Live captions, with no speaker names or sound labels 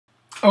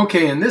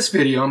Okay, in this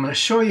video I'm going to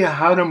show you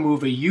how to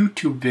move a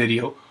YouTube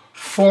video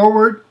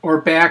forward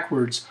or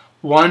backwards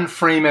one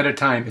frame at a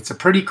time. It's a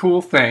pretty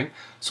cool thing.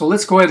 So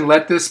let's go ahead and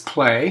let this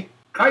play.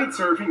 Kite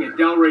surfing at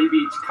Delray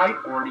Beach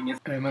kiteboarding.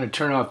 I'm going to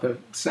turn off the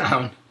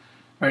sound.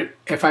 All right,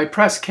 if I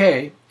press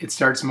K, it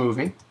starts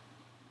moving.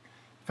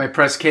 If I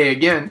press K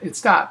again, it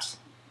stops.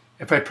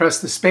 If I press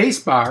the space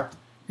bar,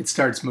 it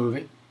starts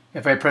moving.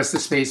 If I press the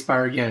space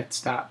bar again, it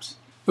stops.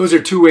 Those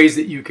are two ways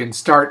that you can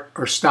start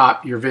or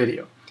stop your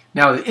video.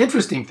 Now the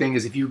interesting thing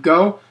is if you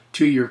go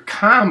to your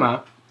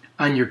comma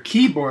on your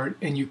keyboard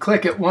and you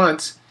click it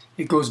once,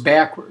 it goes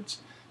backwards.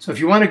 So if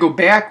you want to go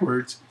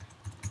backwards,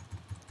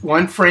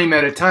 one frame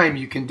at a time,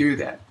 you can do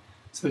that.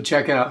 So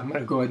check it out. I'm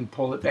going to go ahead and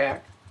pull it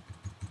back.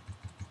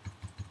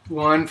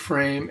 One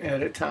frame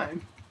at a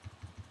time.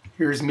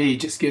 Here's me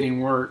just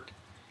getting worked.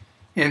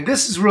 And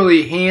this is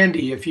really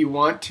handy if you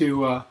want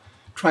to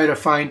try to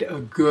find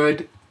a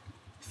good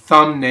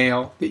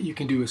thumbnail that you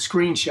can do a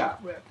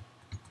screenshot with.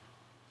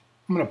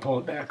 I'm going to pull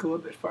it back a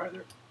little bit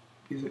farther.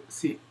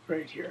 See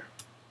right here.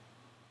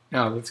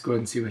 Now let's go ahead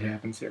and see what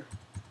happens here.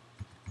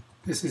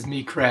 This is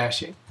me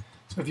crashing.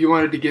 So if you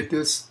wanted to get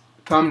this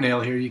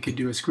thumbnail here, you could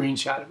do a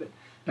screenshot of it.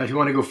 Now if you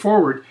want to go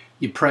forward,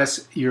 you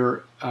press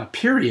your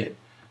period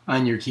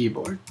on your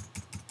keyboard.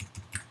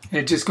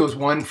 And it just goes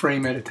one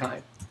frame at a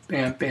time.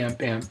 Bam, bam,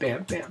 bam,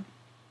 bam, bam.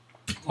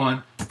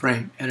 One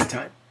frame at a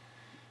time.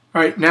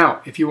 All right,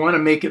 now if you want to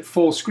make it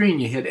full screen,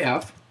 you hit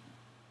F.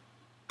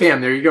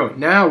 Bam, there you go.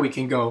 Now we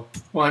can go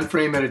one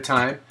frame at a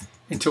time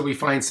until we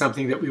find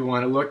something that we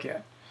want to look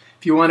at.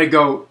 If you want to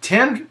go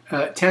 10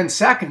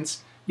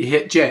 seconds, you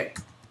hit J.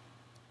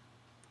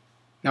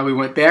 Now we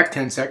went back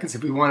 10 seconds.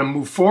 If we want to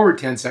move forward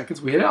 10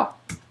 seconds, we hit L.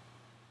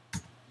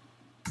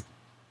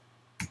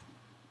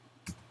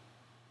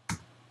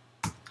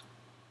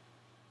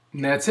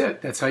 And that's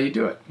it. That's how you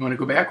do it. You want to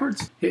go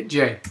backwards? Hit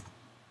J.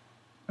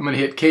 I'm going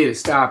to hit K to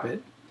stop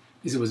it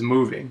because it was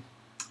moving.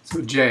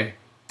 So J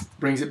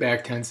brings it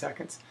back 10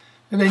 seconds.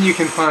 And then you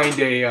can find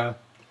a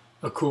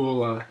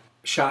cool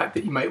shot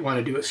that you might want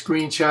to do a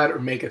screenshot or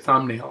make a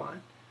thumbnail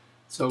on.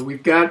 So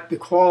we've got the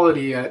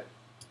quality at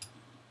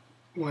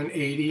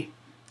 180.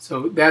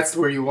 So that's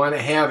where you want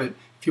to have it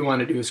if you want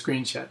to do a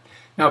screenshot.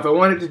 Now if I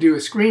wanted to do a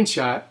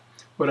screenshot,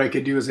 what I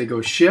could do is I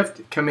go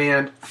Shift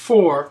Command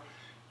 4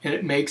 and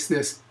it makes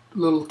this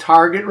little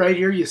target right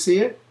here. You see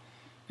it?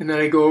 And then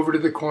I go over to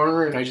the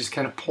corner and I just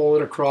kind of pull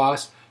it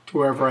across to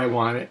wherever I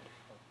want it.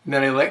 And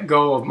then I let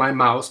go of my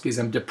mouse because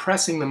I'm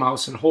depressing the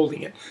mouse and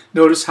holding it.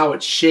 Notice how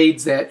it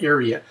shades that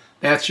area.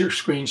 That's your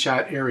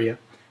screenshot area.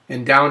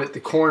 And down at the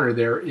corner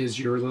there is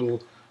your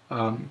little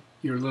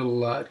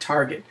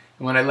target.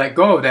 And when I let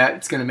go of that,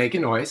 it's going to make a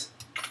noise.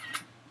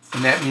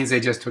 And that means I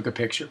just took a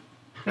picture.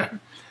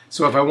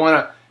 So if I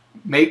want to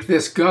make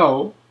this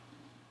go,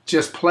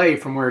 just play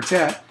from where it's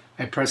at,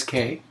 I press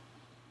K.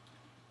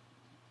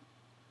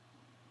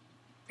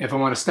 If I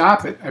want to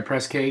stop it, I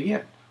press K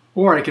again.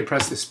 Or I could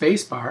press the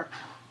space bar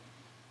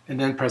and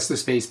then press the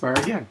space bar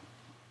again.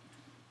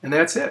 And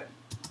that's it.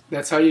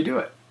 That's how you do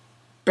it.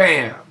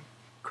 Bam!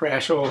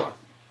 Crashola.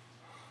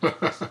 All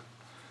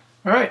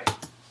right.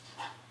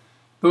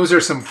 Those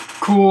are some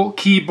cool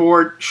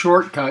keyboard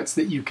shortcuts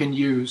that you can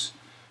use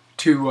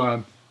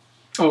to,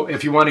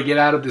 if you want to get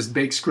out of this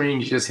big screen,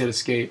 you just hit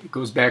escape. It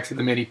goes back to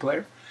the MIDI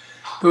player.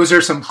 Those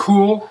are some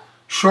cool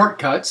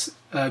shortcuts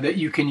that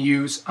you can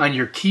use on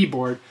your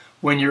keyboard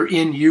when you're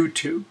in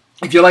YouTube.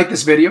 If you like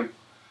this video,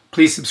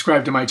 please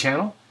subscribe to my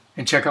channel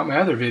and check out my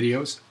other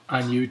videos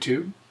on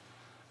YouTube,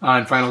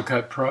 on Final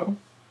Cut Pro,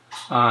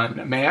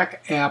 on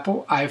Mac,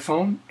 Apple,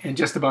 iPhone, and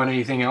just about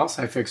anything else.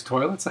 I fix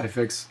toilets. I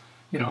fix,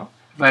 if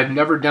I've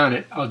never done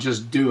it, I'll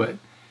just do it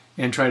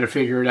and try to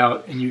figure it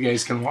out, and you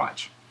guys can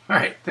watch. All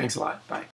right, thanks a lot. Bye.